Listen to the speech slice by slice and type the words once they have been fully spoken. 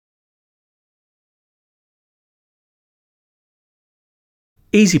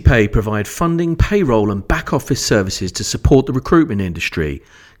EasyPay provide funding, payroll and back office services to support the recruitment industry.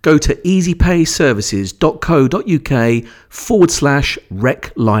 Go to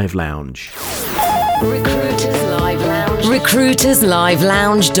easypayservices.co.uk/Rec Live Lounge. Recruiters Live Lounge.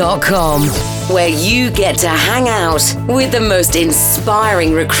 RecruitersLiveLounge.com, where you get to hang out with the most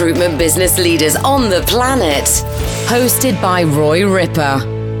inspiring recruitment business leaders on the planet. Hosted by Roy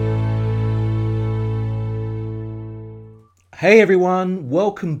Ripper. Hey everyone,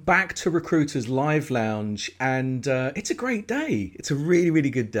 welcome back to Recruiters Live Lounge, and it's a great day. It's a really, really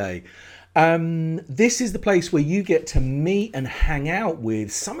good day. This is the place where you get to meet and hang out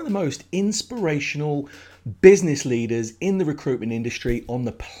with some of the most inspirational business leaders in the recruitment industry on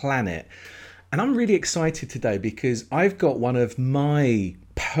the planet. And I'm really excited today because I've got one of my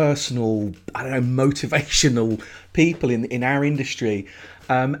personal, motivational people in our industry.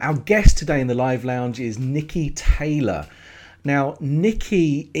 Our guest today in the Live Lounge is Nikki Taylor. Now,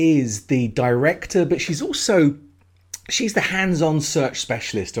 Nikki is the director, but she's the hands-on search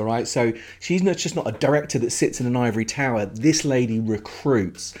specialist, all right? So she's just not a director that sits in an ivory tower. This lady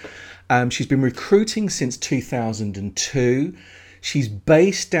recruits. She's been recruiting since 2002. She's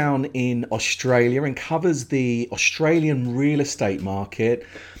based down in Australia and covers the Australian real estate market.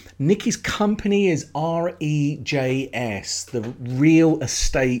 Nikki's company is REJS, the Real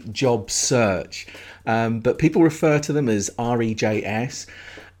Estate Job Search, but people refer to them as REJS.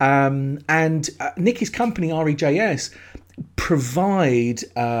 And Nikki's company, REJS, provide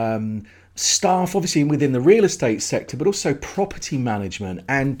staff, obviously within the real estate sector, but also property management.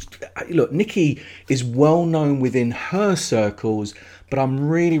 And look, Nikki is well known within her circles, but I'm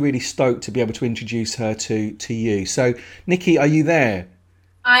really, really stoked to be able to introduce her to you. So, Nikki, are you there?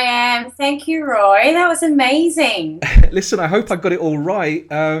 I am. Thank you, Roy. That was amazing. Listen, I hope I got it all right.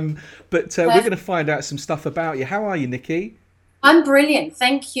 But we're going to find out some stuff about you. How are you, Nikki? I'm brilliant.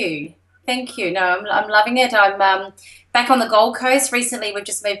 Thank you. Thank you. No, I'm loving it. I'm back on the Gold Coast. Recently, we've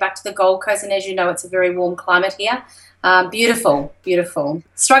just moved back to the Gold Coast. And as you know, it's a very warm climate here. Beautiful, beautiful.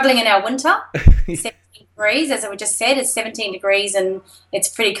 Struggling in our winter. 17 degrees, as I just said, it's 17 degrees and it's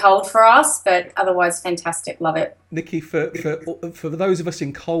pretty cold for us, but otherwise fantastic. Love it. Nikki, for those of us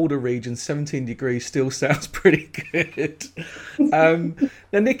in colder regions, 17 degrees still sounds pretty good. Now,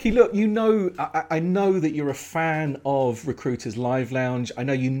 Nikki, look, I know that you're a fan of Recruiters Live Lounge. I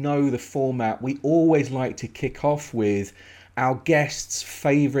know you know the format. We always like to kick off with our guests'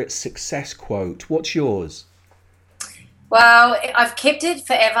 favourite success quote. What's yours? Well, I've kept it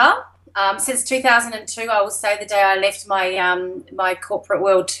forever. Since 2002, I will say the day I left my corporate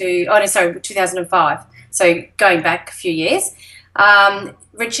world 2005. So going back a few years.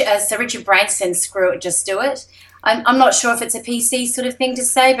 Richard Branson, screw it, just do it. I'm not sure if it's a PC sort of thing to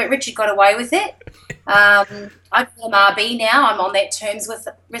say, but Richard got away with it. I call him RB now. I'm on that terms with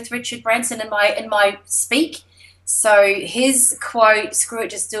Richard Branson in my speak. So his quote, screw it,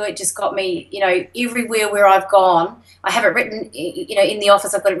 just do it, just got me, everywhere where I've gone. I have it written, in the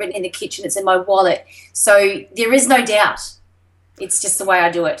office. I've got it written in the kitchen. It's in my wallet. So there is no doubt. It's just the way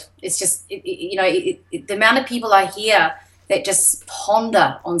I do it. It's just, the amount of people I hear that just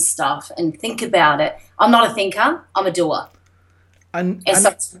ponder on stuff and think about it. I'm not a thinker. I'm a doer. And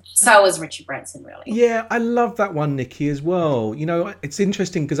so is Richard Branson, really. Yeah, I love that one, Nikki, as well. It's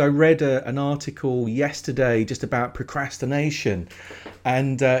interesting because I read an article yesterday just about procrastination,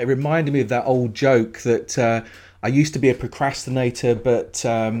 and it reminded me of that old joke that I used to be a procrastinator, but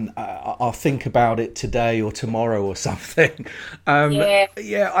I'll think about it today or tomorrow or something.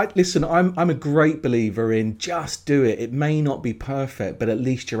 Listen, I'm a great believer in just do it. It may not be perfect, but at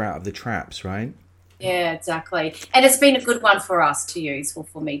least you're out of the traps, right? Yeah, exactly. And it's been a good one for us to use, or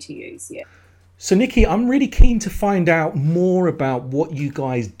for me to use, yeah. So, Nikki, I'm really keen to find out more about what you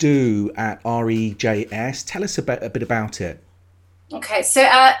guys do at REJS. Tell us a bit about it. Okay, so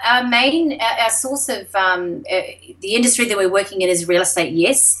our source of the industry that we're working in is real estate,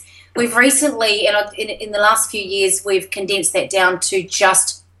 yes. We've recently, in the last few years, we've condensed that down to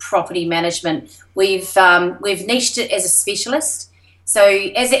just property management. We've niched it as a specialist. So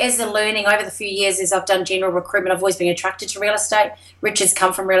as a learning over the few years as I've done general recruitment, I've always been attracted to real estate. Richard's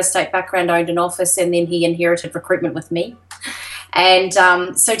come from real estate background, owned an office, and then he inherited recruitment with me. And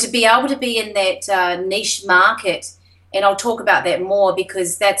so to be able to be in that niche market And I'll talk about that more,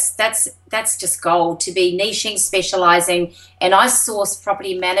 because that's just gold, to be niching, specializing. And I source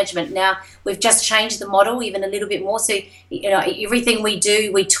property management. Now we've just changed the model even a little bit more. So, everything we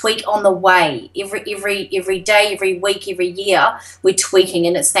do, we tweak on the way. Every day, every week, every year, we're tweaking.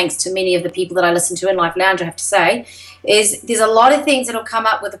 And it's thanks to many of the people that I listen to in Life Lounge, I have to say, there's a lot of things that'll come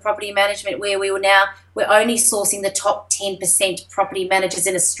up with the property management where we're only sourcing the top 10% property managers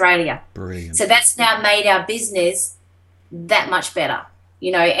in Australia. Brilliant. So that's now made our business that much better,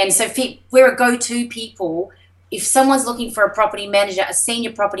 and so we're a go-to people. If someone's looking for a property manager, a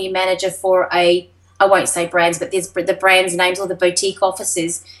senior property manager for I won't say brands, but there's the brands names or the boutique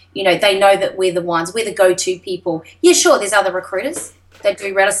offices, they know that we're the go-to people. Yeah, sure, there's other recruiters that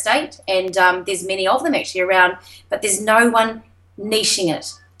do real estate, and there's many of them actually around, but there's no one niching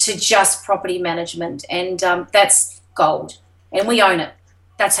it to just property management, and that's gold, and we own it.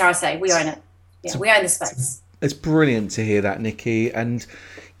 That's how I say we own it. Yeah, we own the space. It's brilliant to hear that, Nikki. And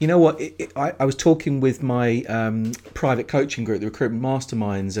you know what? I was talking with my private coaching group, the Recruitment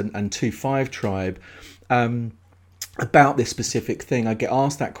Masterminds and 2-5 Tribe, about this specific thing. I get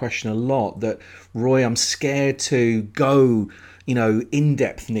asked that question a lot, that, Roy, I'm scared to go,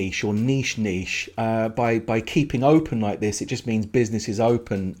 in-depth niche or niche by keeping open like this. It just means business is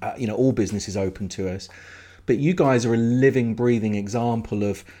open, all business is open to us. But you guys are a living, breathing example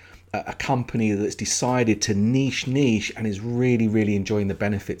of a company that's decided to niche and is really, really enjoying the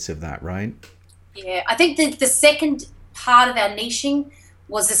benefits of that, right? Yeah, I think the second part of our niching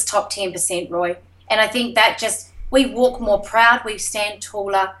was this top 10%, Roy. And I think that we walk more proud, we stand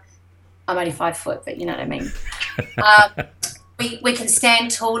taller. I'm only 5 foot, but you know what I mean. We can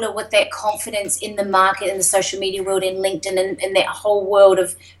stand taller with that confidence in the market, in the social media world, in LinkedIn, and that whole world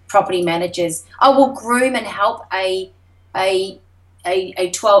of property managers. I will groom and help a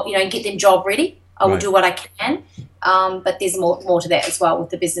 12, and get them job ready. I will do what I can, but there's more to that as well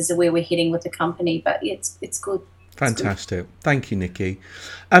with the business of where we're heading with the company. But it's good. Fantastic. Thank you, Nikki.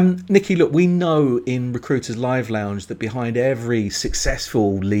 Nikki, look, we know in Recruiters Live Lounge that behind every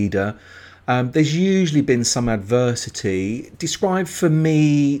successful leader, there's usually been some adversity. Describe for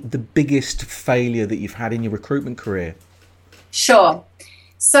me the biggest failure that you've had in your recruitment career. Sure.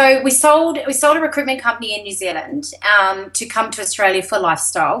 So we sold a recruitment company in New Zealand to come to Australia for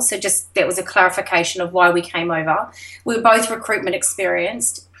lifestyle. So just that was a clarification of why we came over. We were both recruitment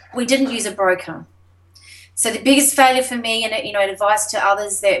experienced. We didn't use a broker. So the biggest failure for me, and advice to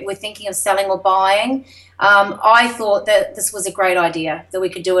others that were thinking of selling or buying, I thought that this was a great idea, that we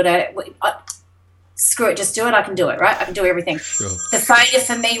could do it. Screw it, just do it. I can do it, right? I can do everything. Sure. The failure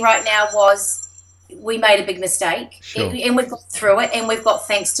for me right now was, we made a big mistake. Sure. And we've got through it, and we've got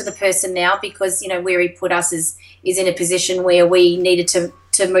thanks to the person now, because where he put us is in a position where we needed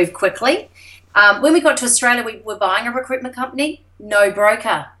to move quickly. When we got to Australia, we were buying a recruitment company, no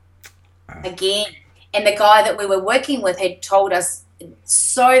broker again, and the guy that we were working with had told us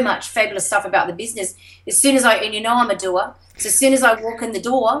so much fabulous stuff about the business. As soon as I'm a doer, so as soon as I walk in the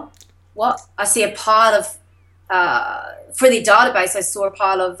door, I see a pile of for the database, I saw a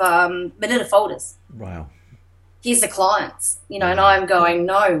pile of manila folders. Wow. Here's the clients, and I'm going,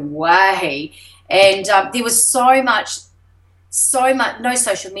 no way. And there was so much, no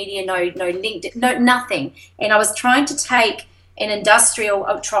social media, no LinkedIn, no nothing. And I was trying to take an industrial,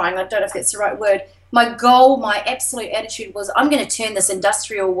 I don't know if that's the right word. My goal, my absolute attitude was, I'm going to turn this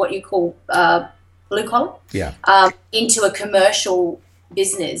industrial, what you call blue collar, into a commercial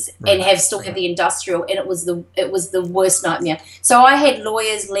business, and still have the industrial, and it was the worst nightmare. So I had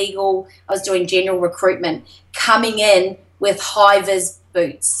lawyers, legal, I was doing general recruitment, coming in with high-vis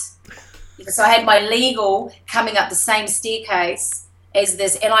boots. So I had my legal coming up the same staircase as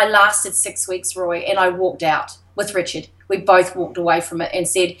this, and I lasted 6 weeks, Roy, and I walked out with Richard. We both walked away from it and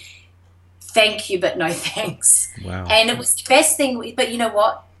said, thank you, but no thanks. Wow. And it was the best thing, but you know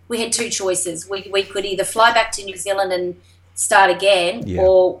what? We had two choices. We could either fly back to New Zealand and start again,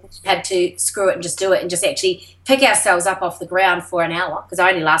 or we had to screw it and just do it and just actually pick ourselves up off the ground for an hour, because I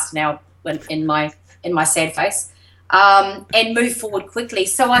only last an hour in my sad face, and move forward quickly.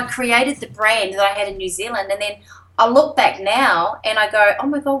 So I created the brand that I had in New Zealand, and then I look back now and I go, oh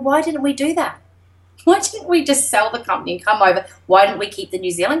my God, why didn't we do that? Why didn't we just sell the company and come over? Why didn't we keep the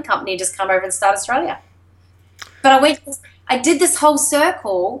New Zealand company and just come over and start Australia? But I did this whole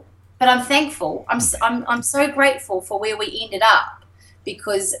circle. But I'm thankful. I'm so grateful for where we ended up,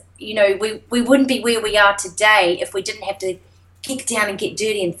 because we wouldn't be where we are today if we didn't have to kick down and get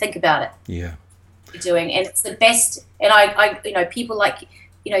dirty and think about it. Yeah, we're doing, and it's the best. And I people like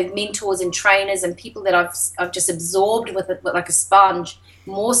mentors and trainers and people that I've just absorbed with it like a sponge,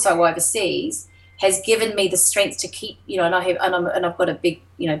 more so overseas, has given me the strength to keep, and I've got a big,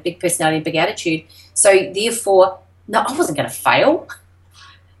 big personality, big attitude. So therefore, no, I wasn't going to fail.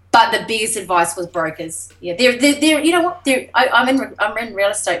 But the biggest advice was brokers. Yeah, they're you know what? I'm in real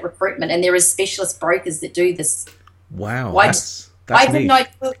estate recruitment, and there is specialist brokers that do this. Wow, Why that's didn't I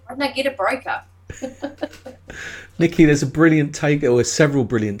get a broker? Nikki, there's several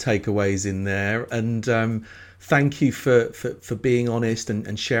brilliant takeaways in there, and thank you for being honest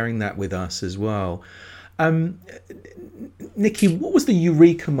and sharing that with us as well. Nikki, what was the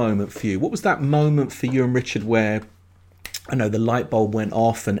eureka moment for you? What was that moment for you and Richard where, I know, the light bulb went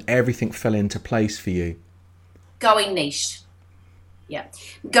off and everything fell into place for you? Going niche. Yeah.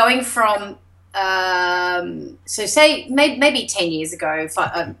 Going from, so say maybe 10 years ago,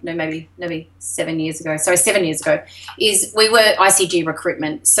 maybe 7 years ago. Sorry, 7 years ago, is we were ICG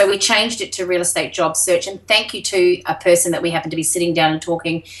recruitment. So we changed it to real estate job search. And thank you to a person that we happened to be sitting down and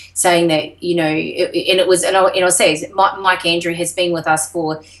talking, saying that, I'll say, Mike Andrew has been with us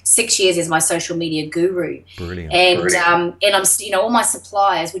for 6 years as my social media guru. Brilliant. And I'm, all my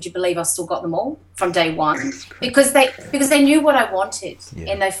suppliers, would you believe I've still got them all from day one? Because they knew what I wanted,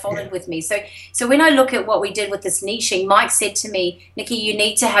 and they followed with me. So when I look at what we did with this niching, Mike said to me, Nikki, you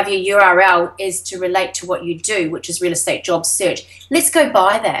need to have your URL is to relate to what you do, which is real estate job search. Let's go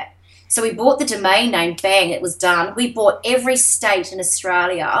buy that. So we bought the domain name, bang, it was done. We bought every state in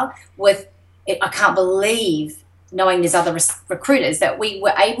Australia with, I can't believe, knowing there's other recruiters, that we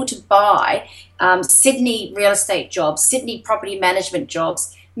were able to buy Sydney real estate jobs, Sydney property management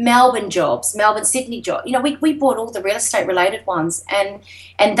jobs, Melbourne jobs, Melbourne, Sydney jobs. We bought all the real estate related ones, and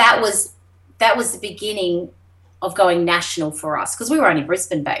that was the beginning of going national for us, because we were only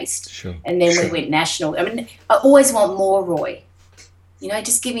Brisbane based. Sure. And then we went national. I mean, I always want more, Roy.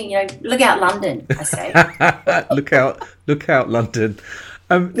 Just give me, look out London, I say. Look out London.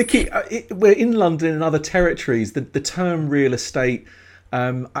 Nikki, we're in London and other territories. The term real estate,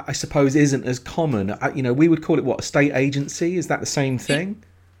 I suppose, isn't as common. We would call it what, estate agency? Is that the same thing?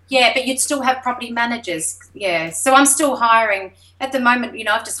 Yeah, but you'd still have property managers. Yeah, so I'm still hiring at the moment.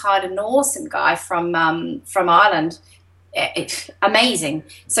 I've just hired an awesome guy from Ireland. Amazing.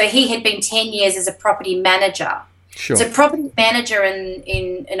 So he had been 10 years as a property manager. Sure. So property manager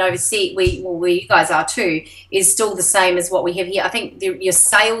in overseas, where you guys are too, is still the same as what we have here. I think your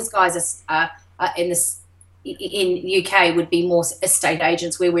sales guys are in UK would be more estate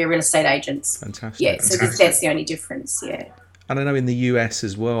agents, where we're real estate agents. Fantastic. Yeah, so that's the only difference. Yeah. And I know in the US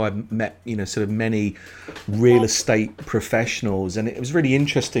as well, I've met, sort of many real estate professionals, and it was really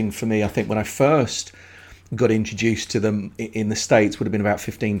interesting for me. I think when I first got introduced to them in the States would have been about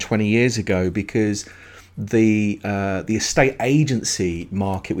 15, 20 years ago, because the estate agency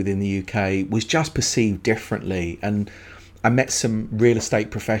market within the UK was just perceived differently. And I met some real estate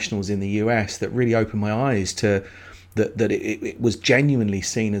professionals in the US that really opened my eyes to that it was genuinely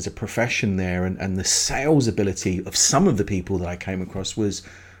seen as a profession there, and the sales ability of some of the people that I came across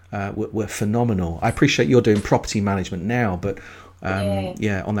were phenomenal. I appreciate you're doing property management now, but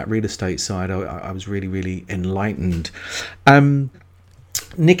on that real estate side, I was really, really enlightened.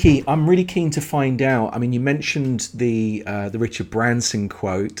 Nikki, I'm really keen to find out. I mean, you mentioned the Richard Branson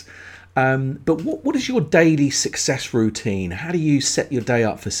quote, but what is your daily success routine? How do you set your day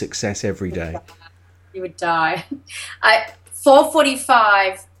up for success every day? You would die.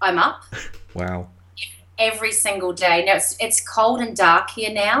 4:45, I'm up. Wow. Every single day. Now it's cold and dark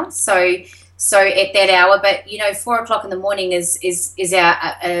here now, so at that hour. But 4:00 in the morning is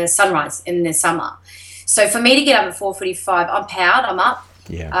our sunrise in the summer. So for me to get up at 4:45, I'm powered. I'm up.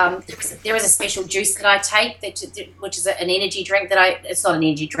 Yeah. There is a special juice that I take, which is an energy drink it's not an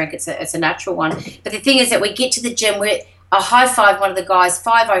energy drink, it's a natural one. But the thing is that we get to the gym, I high five one of the guys,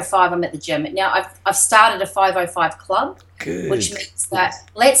 5:05, I'm at the gym. Now I've started a 5:05 club. Good. Which means that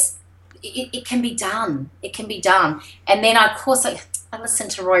it can be done. It can be done. And then of course I listen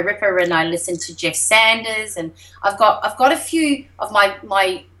to Roy Ripper, and I listen to Jeff Sanders, and I've got a few of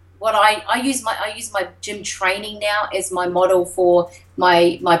my what I use my gym training now as my model for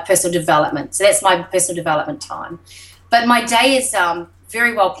my personal development. So that's my personal development time. But my day is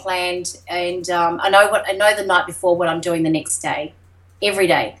very well planned, and I know the night before what I'm doing the next day,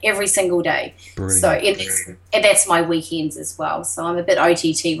 every single day. Brilliant. So and that's my weekends as well. So I'm a bit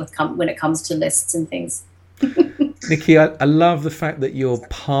OTT when it comes to lists and things. Nikki, I love the fact that you're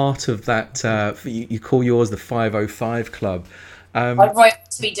part of that. You call yours the 5:05 Club. I'd like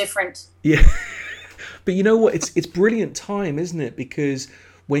it to be different. Yeah, but you know what? It's brilliant time, isn't it? Because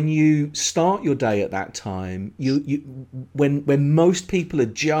when you start your day at that time, when most people are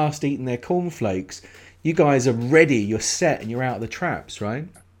just eating their cornflakes, you guys are ready, you're set, and you're out of the traps, right?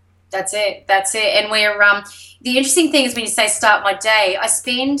 That's it. That's it. And we're the interesting thing is when you say start my day, I'm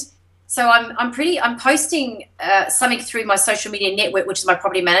posting something through my social media network, which is my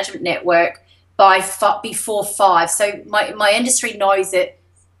property management network, before 5. So my industry knows that,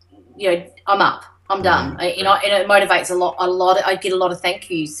 I'm up. I'm done. And it motivates a lot. I get a lot of thank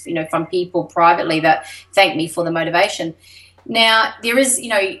yous, from people privately that thank me for the motivation. Now there is,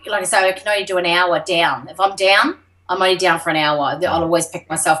 like I say, I can only do an hour down. If I'm down, I'm only down for an hour. I'll always pick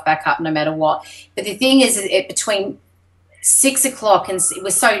myself back up no matter what. But the thing is, between 6 o'clock and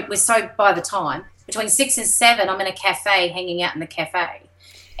we're so by the time between 6 and 7, I'm in a cafe, hanging out in the cafe,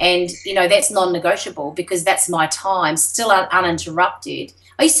 and that's non-negotiable because that's my time, still uninterrupted.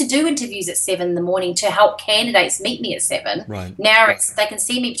 I used to do interviews at 7 in the morning to help candidates meet me at 7. Right. Now they can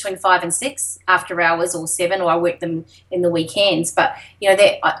see me between 5 and 6 after hours, or 7, or I work them in the weekends. But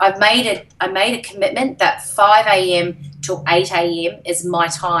I made a commitment that 5 a.m. till 8 a.m. is my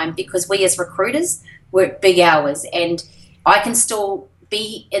time, because we as recruiters work big hours, and I can still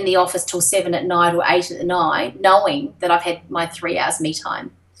be in the office till 7 at night or 8 at night, knowing that I've had my 3 hours me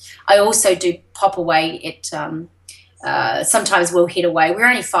time. I also do pop away at. Sometimes we'll head away. We're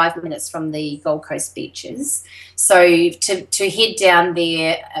only 5 minutes from the Gold Coast beaches. So to head down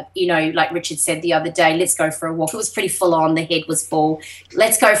there, like Richard said the other day, let's go for a walk. It was pretty full on. The head was full.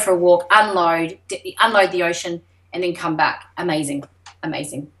 Let's go for a walk, unload the ocean, and then come back. Amazing.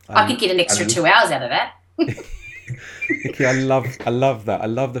 I could get an extra 2 hours out of that. Nikki, I love that. I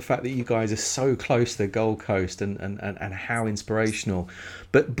love the fact that you guys are so close to the Gold Coast and how inspirational.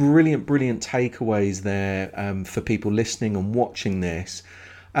 But brilliant takeaways there for people listening and watching this.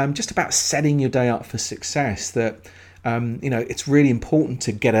 Just about setting your day up for success. That it's really important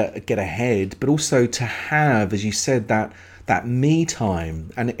to get ahead, but also to have, as you said, that me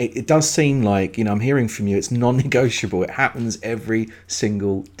time. And it does seem like, I'm hearing from you, it's non-negotiable. It happens every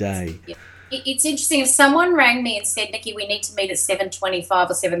single day. Yeah. It's interesting. If someone rang me and said, Nikki, we need to meet at 7:25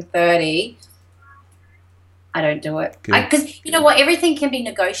 or 7:30, I don't do it. Because you know what? Everything can be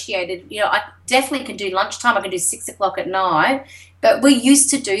negotiated. I definitely can do lunchtime. I can do 6 o'clock at night. But we used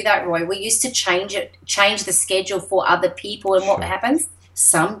to do that, Roy. We used to change the schedule for other people. And what happens?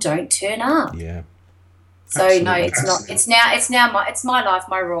 Some don't turn up. Yeah. So absolutely. No, it's not. It's now my life,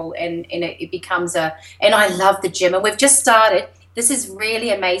 my role, and it becomes and I love the gym, and we've just started. This is really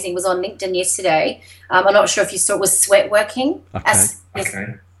amazing. It was on LinkedIn yesterday. I'm not sure if you saw it. Was sweat working.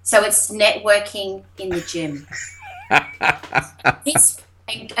 Okay. So it's networking in the gym.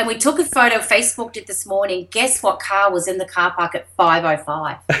 And we took a photo. Facebook did this morning. Guess what car was in the car park at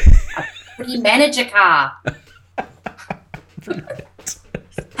 5:05? A property manager car.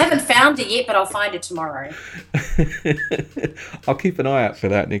 Haven't found it yet, but I'll find it tomorrow. I'll keep an eye out for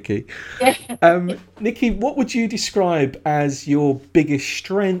that, Nikki. Nikki, what would you describe as your biggest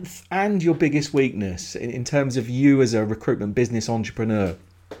strength and your biggest weakness in terms of you as a recruitment business entrepreneur?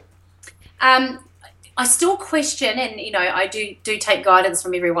 I still question, and I do take guidance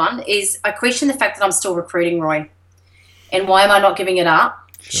from everyone, I question the fact that I'm still recruiting, Roy. And why am I not giving it up?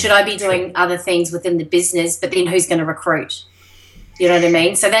 Sure. Should I be doing other things within the business, but then who's going to recruit? You know what I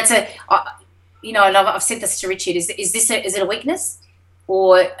mean? So that's I've said this to Richard. Is it a weakness?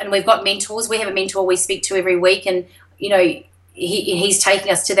 And we've got mentors. We have a mentor we speak to every week, and he's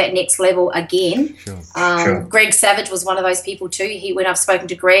taking us to that next level again. Sure. Greg Savage was one of those people too. When I've spoken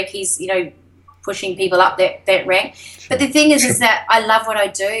to Greg, he's pushing people up that rank. Sure. But the thing is that I love what I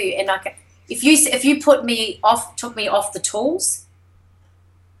do, and if you took me off the tools,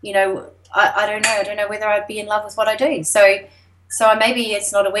 I don't know whether I'd be in love with what I do. So maybe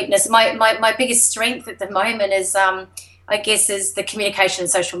it's not a weakness. My biggest strength at the moment is, I guess, is the communication and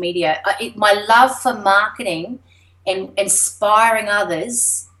social media. My love for marketing and inspiring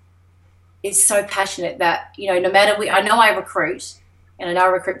others is so passionate that, no matter I know I recruit, and I know I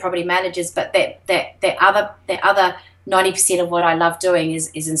recruit property managers, but that other 90% of what I love doing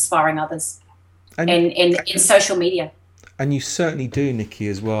is inspiring others and in social media. And you certainly do, Nikki,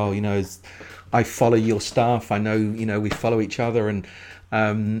 as well. I follow your stuff. I know, we follow each other, and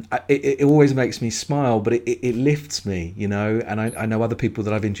it always makes me smile, but it lifts me, and I know other people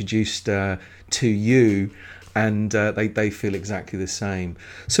that I've introduced to you, and they feel exactly the same.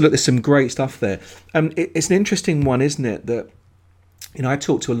 So look, there's some great stuff there. It's an interesting one, isn't it? That, I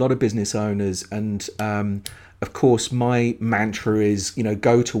talk to a lot of business owners, and of course, my mantra is,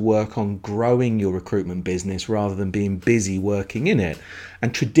 go to work on growing your recruitment business rather than being busy working in it.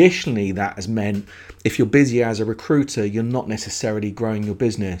 And traditionally, that has meant if you're busy as a recruiter, you're not necessarily growing your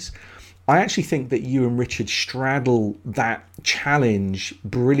business. I actually think that you and Richard straddle that challenge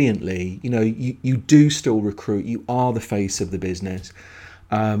brilliantly. You do still recruit. You are the face of the business.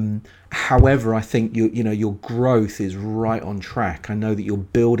 However, I think your growth is right on track. I know that you're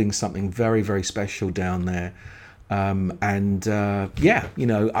building something very, very special down there. I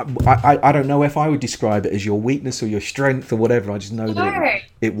don't know if I would describe it as your weakness or your strength or whatever. I just know that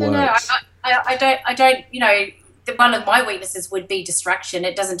it works. I don't. One of my weaknesses would be distraction.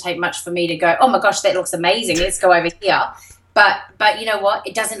 It doesn't take much for me to go, oh my gosh, that looks amazing, let's go over here. But you know what?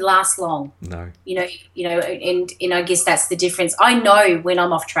 It doesn't last long. No. And I guess that's the difference. I know when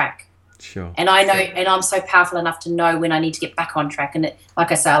I'm off track. Sure. And I know, and I'm so powerful enough to know when I need to get back on track. And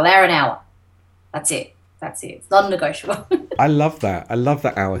like I say, I'll allow an hour. That's it. It's non-negotiable. I love that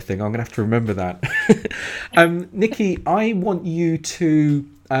hour thing. I'm gonna have to remember that. Nikki, I want you to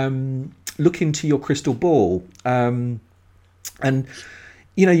look into your crystal ball. And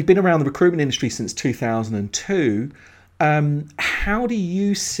you've been around the recruitment industry since 2002. How do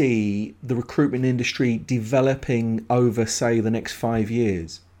you see the recruitment industry developing over, say, the next 5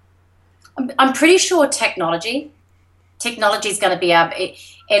 years? I'm pretty sure technology is going to be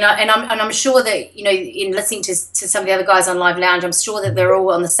and I'm sure that in listening to some of the other guys on Live Lounge, I'm sure that they're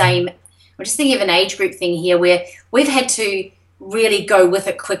all on the same. I'm just thinking of an age group thing here where we've had to really go with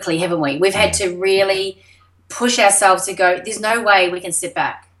it quickly, haven't we? We've had to really push ourselves to go. There's no way we can sit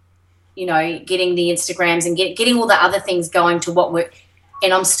back. Getting the Instagrams and getting all the other things going to what work.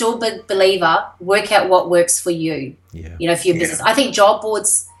 And I'm still a big believer. Work out what works for you. Yeah. For your business. I think job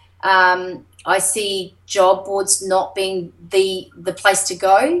boards. I see job boards not being the place to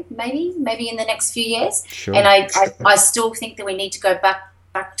go. Maybe in the next few years. Sure. And I still think that we need to go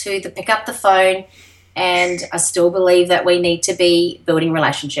back to pick up the phone. And I still believe that we need to be building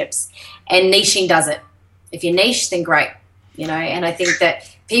relationships. And niching does it. If you niche, then great. And I think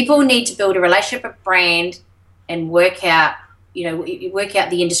that people need to build a relationship, a brand, and work out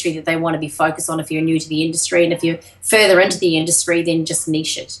the industry that they want to be focused on if you're new to the industry. And if you're further into the industry, then just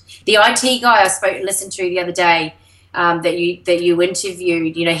niche it. The IT guy I listened to the other day that you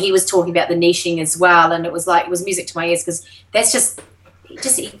interviewed, he was talking about the niching as well. And it was music to my ears because that's just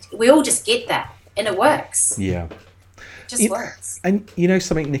we all just get that and it works. Yeah. It just works. And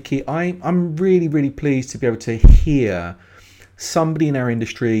something, Nikki, I'm really, really pleased to be able to hear somebody in our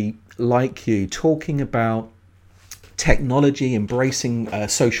industry like you talking about technology, embracing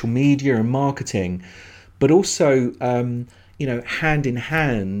social media and marketing, but also hand in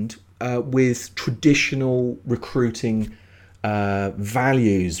hand with traditional recruiting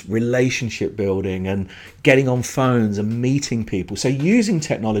values, relationship building, and getting on phones and meeting people. So using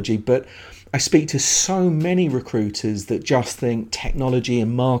technology, but I speak to so many recruiters that just think technology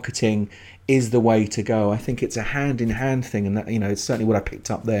and marketing is the way to go. I think it's a hand-in-hand thing, and that it's certainly what I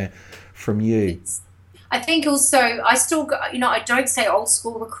picked up there from you. I think also I still I don't say old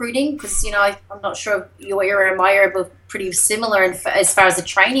school recruiting because I'm not sure your era and my era were pretty similar as far as the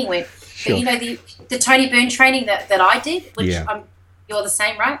training went. Sure. But the Tony Byrne training that I did, which Yeah. You're the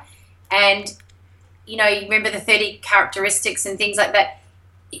same, right? And you remember the 30 characteristics and things like that.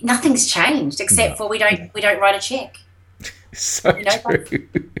 Nothing's changed except for we don't write a check. So true.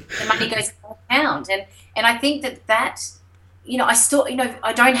 The money goes to the account, and I think that I still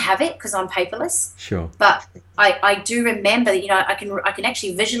I don't have it because I'm paperless. Sure. But I do remember that I can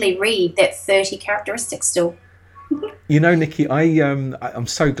actually visually read that 30 characteristics still. Nikki, I'm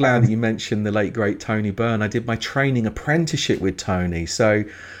so glad that you mentioned the late great Tony Byrne. I did my training apprenticeship with Tony, so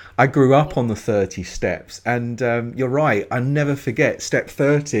I grew up on the 30 steps, and you're right. I never forget step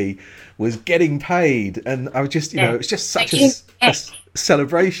 30 was getting paid, and I was just it was just such a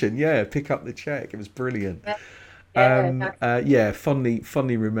celebration. Yeah, pick up the check. It was brilliant.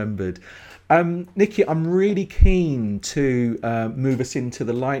 Fondly remembered. Nikki, I'm really keen to move us into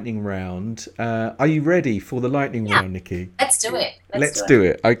the lightning round. Are you ready for the lightning round, Nikki? Let's do it. Let's do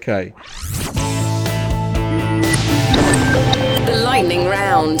it. Okay. The lightning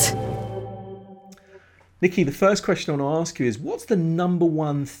round. Nikki, the first question I want to ask you is, what's the number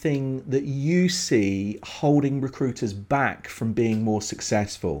one thing that you see holding recruiters back from being more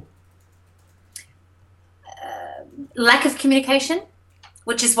successful? Lack of communication,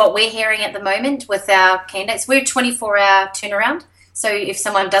 which is what we're hearing at the moment with our candidates. We're a 24-hour turnaround. So if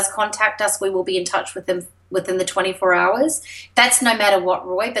someone does contact us, we will be in touch with them within the 24 hours. That's no matter what,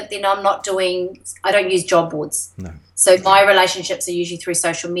 Roy, but then I don't use job boards. No. So my relationships are usually through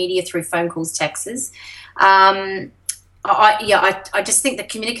social media, through phone calls, texts. I just think the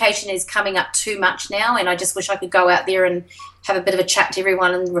communication is coming up too much now, and I just wish I could go out there and have a bit of a chat to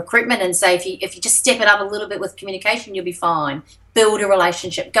everyone in recruitment and say, if you just step it up a little bit with communication, you'll be fine. Build a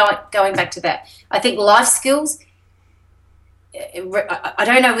relationship. Going back to that, I think life skills. I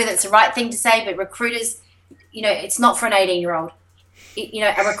don't know whether it's the right thing to say, but recruiters, it's not for an 18-year-old.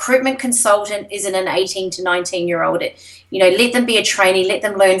 a recruitment consultant isn't an 18 to 19-year-old. Let them be a trainee, let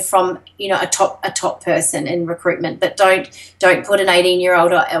them learn from, a top person in recruitment, but don't put an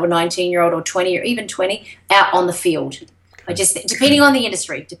 18-year-old or 19-year-old or 20 or even 20 out on the field. Depending on the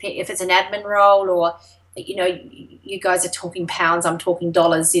industry, if it's an admin role or, you guys are talking pounds, I'm talking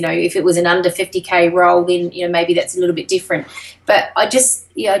dollars. If it was an under 50K role, then, maybe that's a little bit different. But I just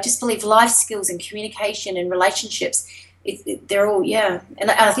believe life skills and communication and relationships, they're all,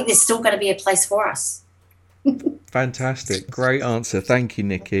 and I think there's still going to be a place for us. Fantastic. Great answer. Thank you,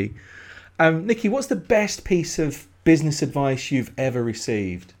 Nikki. Nikki, what's the best piece of business advice you've ever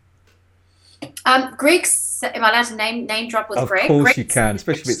received? Greg's, am I allowed to name drop with Greg? Of course you can,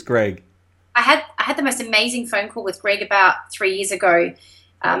 especially if it's Greg. I had the most amazing phone call with Greg about 3 years ago,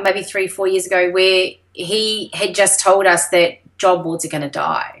 maybe 3-4 years ago, where he had just told us that job boards are going to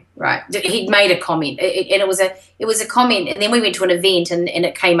die. Right, he'd made a comment, and it was a comment, and then we went to an event, and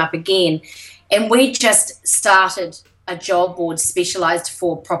it came up again, and we just started a job board specialised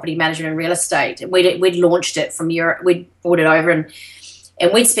for property management and real estate. We'd launched it from Europe, we'd brought it over, and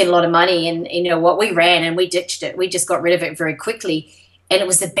we'd spent a lot of money, and we ran and we ditched it. We just got rid of it very quickly, and it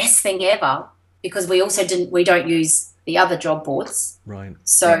was the best thing ever because we don't use the other job boards. Right.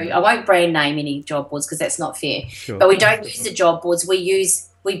 So I won't brand name any job boards because that's not fair. Sure. But we don't use the job boards.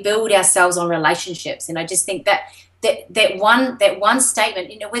 We build ourselves on relationships, and I just think that one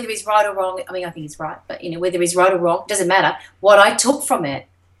statement, whether he's right or wrong. I mean, I think he's right, but whether he's right or wrong doesn't matter. What I took from it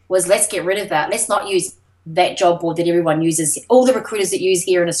was, let's get rid of that. Let's not use that job board that everyone uses. All the recruiters that use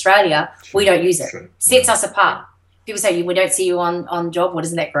here in Australia, sure, we don't use it. Sure. Sets us apart. People say, we don't see you on job board.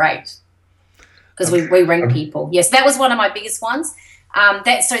 Isn't that great? Because we ring people. Yes, that was one of my biggest ones. So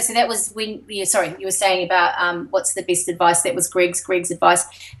that was when you were saying about what's the best advice. That was Greg's advice.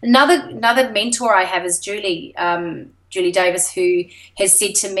 Another mentor I have is Julie Davis, who has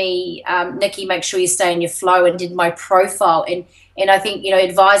said to me, Nikki, make sure you stay in your flow, and did my profile. And I think,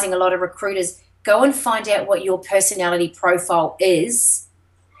 advising a lot of recruiters, go and find out what your personality profile is,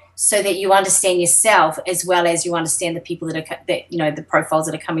 so that you understand yourself as well as you understand the people that the profiles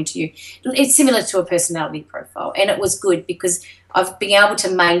that are coming to you. It's similar to a personality profile, and it was good because I've been able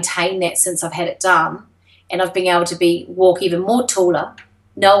to maintain that since I've had it done, and I've been able to walk even more taller,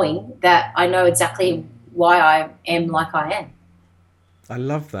 knowing that I know exactly why I am like I am. I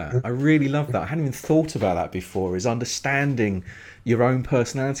love that. I really love that. I hadn't even thought about that before, is understanding your own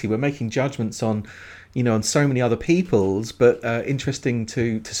personality. We're making judgments on so many other people's, but interesting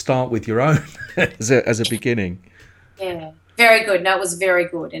to start with your own as a beginning. Yeah, very good. No, it was very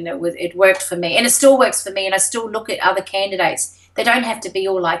good, and it worked for me, and it still works for me. And I still look at other candidates. They don't have to be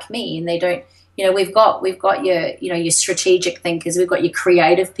all like me, and they don't. We've got your strategic thinkers. We've got your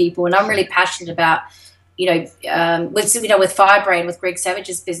creative people, and I'm really passionate about. With Firebrain, with Greg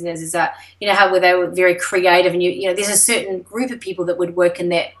Savage's business, is that how they were very creative, and there's a certain group of people that would work in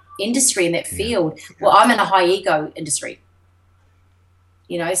that industry, in that field. Well, I'm in a high ego industry,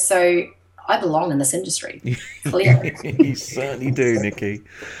 so I belong in this industry. Clearly. You certainly do, Nikki.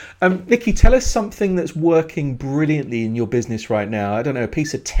 Nikki, tell us something that's working brilliantly in your business right now. I don't know, a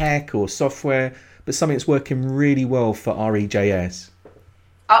piece of tech or software, but something that's working really well for REJS.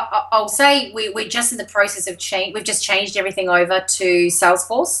 I'll say we're just in the process of change. We've just changed everything over to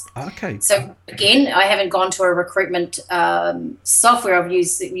Salesforce. Okay. So again, I haven't gone to a recruitment software. I've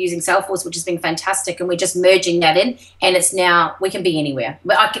using Salesforce, which has been fantastic, and we're just merging that in. And it's now we can be anywhere.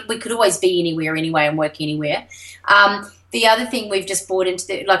 But we could always be anywhere anyway and work anywhere. The other thing we've just bought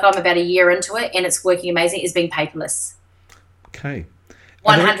into, I'm about a year into it, and it's working amazing, is being paperless. Okay.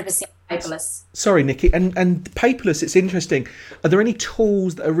 100% paperless. Sorry, Nikki. And paperless, it's interesting. Are there any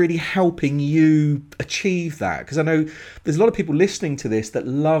tools that are really helping you achieve that? Because I know there's a lot of people listening to this that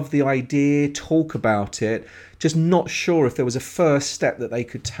love the idea, talk about it, just not sure if there was a first step that they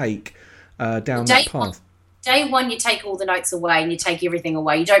could take down that path. Day one, you take all the notes away and you take everything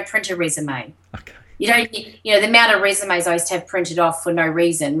away. You don't print a resume. Okay. You don't, the amount of resumes I used to have printed off for no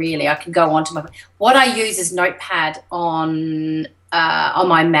reason, really. I can go on to what I use is Notepad on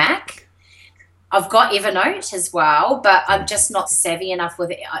my Mac. I've got Evernote as well, but I'm just not savvy enough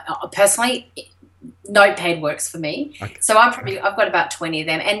with it. Personally, Notepad works for me. Okay. So I've got about 20 of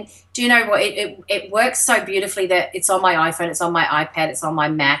them. And do you know what? It works so beautifully that it's on my iPhone, it's on my iPad, it's on my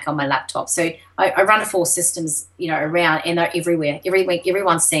Mac, on my laptop. So I run 4 systems, around, and they're everywhere.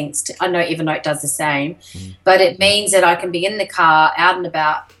 Everyone syncs. I know Evernote does the same, but it means that I can be in the car, out and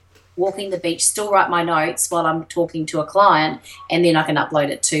about, walking the beach, still write my notes while I'm talking to a client, and then I can upload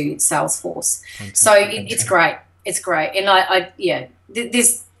it to Salesforce. Fantastic. So it's great. It's great. And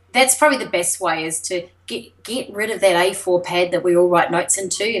that's probably the best way, is to get rid of that A4 pad that we all write notes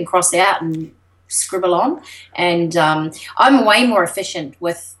into and cross out and scribble on. And I'm way more efficient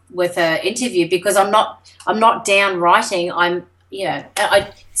with an interview because I'm not down writing.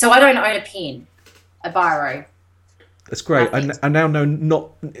 So I don't own a pen, a biro. That's great. I now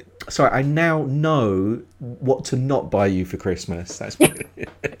know I now know what to not buy you for Christmas. That's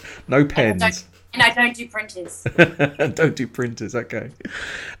no pens. And I don't do printers. Don't do printers. Okay.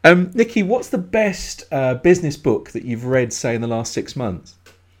 Nikki, what's the best business book that you've read, say, in the last 6 months?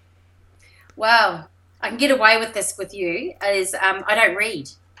 Well, I can get away with this with you. I don't read.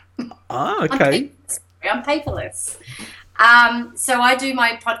 Ah, okay. I'm paperless. So I do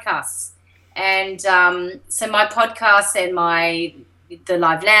my podcasts. And so my podcasts and the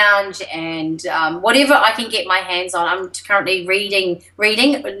Live Lounge and whatever I can get my hands on. I'm currently listening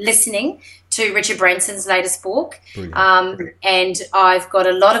to Richard Branson's latest book. And I've got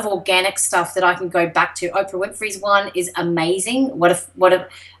a lot of organic stuff that I can go back to. Oprah Winfrey's one is amazing.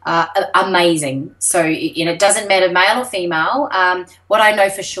 Amazing. So, it doesn't matter male or female. What I know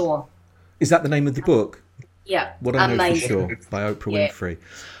for sure. Is that the name of the book? Yeah. What I Know for Sure by Oprah Winfrey.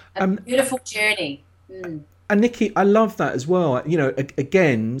 A beautiful journey. And Nikki, I love that as well.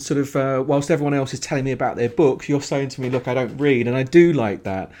 Again, sort of whilst everyone else is telling me about their books, you're saying to me, look, I don't read. And I do like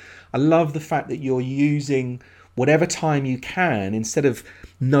that. I love the fact that you're using whatever time you can, instead of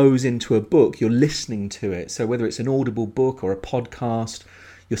nose into a book, you're listening to it. So whether it's an Audible book or a podcast,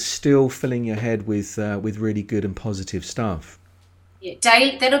 you're still filling your head with really good and positive stuff. Yeah,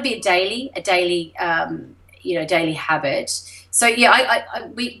 that'll be a daily habit. So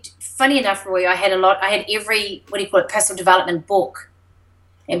funny enough, Roy, I had every, personal development book.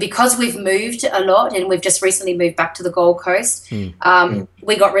 And because we've moved a lot and we've just recently moved back to the Gold Coast,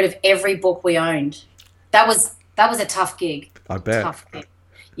 we got rid of every book we owned. That was a tough gig. I bet. Tough gig.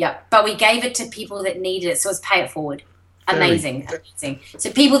 Yeah. But we gave it to people that needed it. So it was pay it forward. Amazing.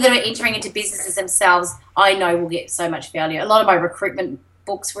 So people that are entering into businesses themselves, I know will get so much value. A lot of my recruitment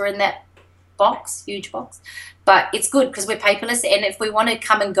books were in that box, huge box. But it's good because we're paperless. And if we want to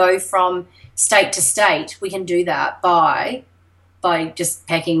come and go from state to state, we can do that by just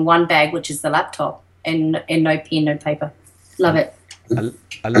packing one bag, which is the laptop, and no pen, no paper. Love it.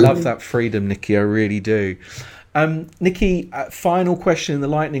 I love that freedom, Nikki. I really do. Nikki, final question in the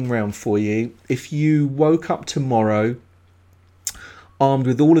lightning round for you. If you woke up tomorrow armed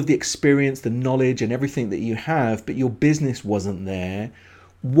with all of the experience, the knowledge and everything that you have, but your business wasn't there,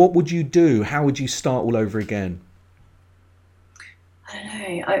 what would you do? How would you start all over again? I don't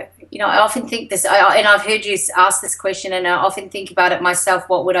know. I often think this, and I've heard you ask this question, and I often think about it myself.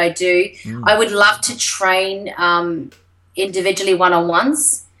 What would I do? I would love to train individually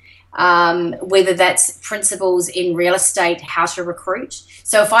one-on-ones, whether that's principles in real estate, how to recruit.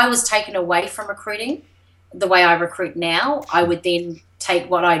 So if I was taken away from recruiting the way I recruit now, I would then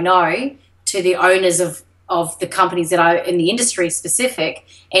take what I know to the owners of the companies that are in the industry specific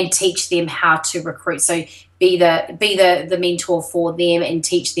and teach them how to recruit. So be the mentor for them and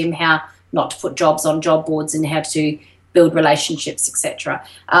teach them how not to put jobs on job boards and how to build relationships, etc.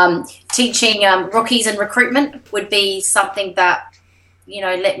 Teaching rookies in recruitment would be something that,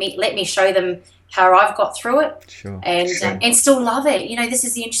 let me show them how I've got through it. Sure. And still love it. This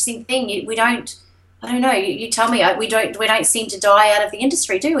is the interesting thing. I don't know. You tell me. We don't seem to die out of the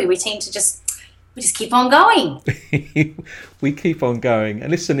industry, do we? We tend to just keep on going. We keep on going. And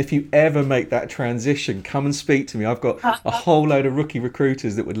listen, if you ever make that transition, come and speak to me. I've got a whole load of rookie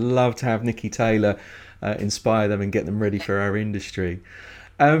recruiters that would love to have Nikki Taylor inspire them and get them ready for our industry.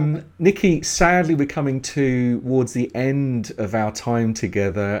 Nikki, sadly, we're coming towards the end of our time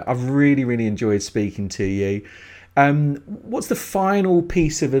together. I've really, really enjoyed speaking to you. What's the final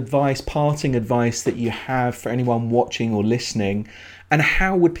piece of advice, parting advice that you have for anyone watching or listening? And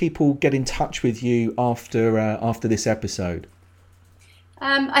how would people get in touch with you after this episode?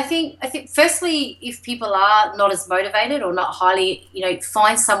 I think firstly, if people are not as motivated or not highly,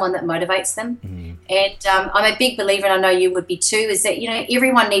 find someone that motivates them. Mm-hmm. And I'm a big believer, and I know you would be too, is that,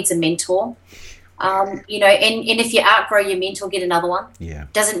 everyone needs a mentor. And if you outgrow your mentor, get another one. Yeah.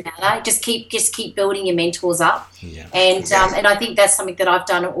 Doesn't matter. Just keep building your mentors up. Yeah. And I think that's something that I've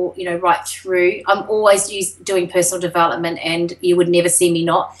done all, right through. I'm always doing personal development, and you would never see me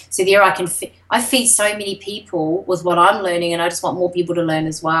not. So there I feed so many people with what I'm learning, and I just want more people to learn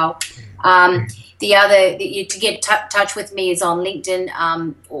as well. The other, to get touch with me is on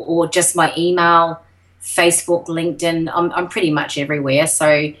LinkedIn, or just my email, Facebook, LinkedIn. I'm pretty much everywhere.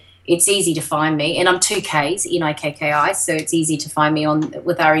 So it's easy to find me, and I'm 2Ks, Nikki, so it's easy to find me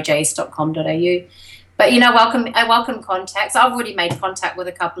with rejs.com.au. But I welcome contacts. I've already made contact with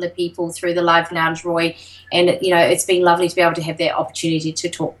a couple of people through the Live Lounge, Roy, and it's been lovely to be able to have that opportunity to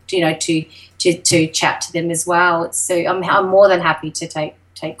talk, to chat to them as well. So I'm more than happy to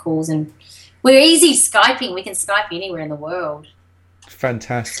take calls, and we're easy Skyping. We can Skype anywhere in the world.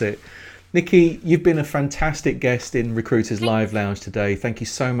 Fantastic. Nikki, you've been a fantastic guest in Recruiters Live Lounge today. Thank you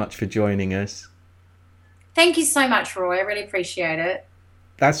so much for joining us. Thank you so much, Roy. I really appreciate it.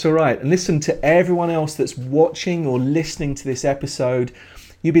 That's all right. And listen, to everyone else that's watching or listening to this episode,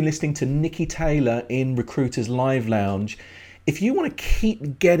 you've been listening to Nikki Taylor in Recruiters Live Lounge. If you want to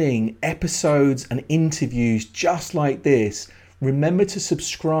keep getting episodes and interviews just like this, remember to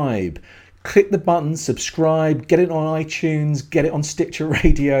subscribe. Click the button, subscribe, get it on iTunes, get it on Stitcher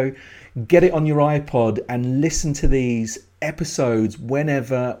Radio, get it on your iPod, and listen to these episodes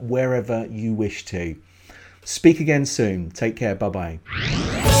whenever, wherever you wish to. Speak again soon. Take care. Bye-bye.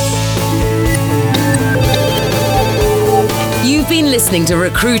 You've been listening to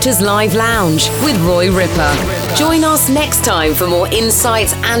Recruiters Live Lounge with Roy Ripper. Join us next time for more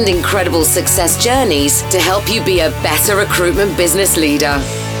insights and incredible success journeys to help you be a better recruitment business leader.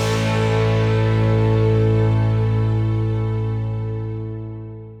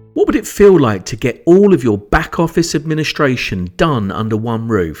 What would it feel like to get all of your back office administration done under one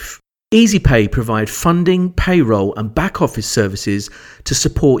roof? EasyPay provide funding, payroll and back office services to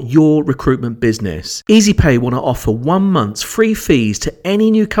support your recruitment business. EasyPay want to offer 1 month's free fees to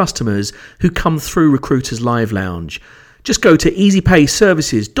any new customers who come through Recruiters Live Lounge. Just go to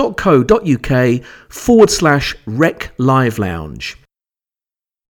easypayservices.co.uk/RecLiveLounge.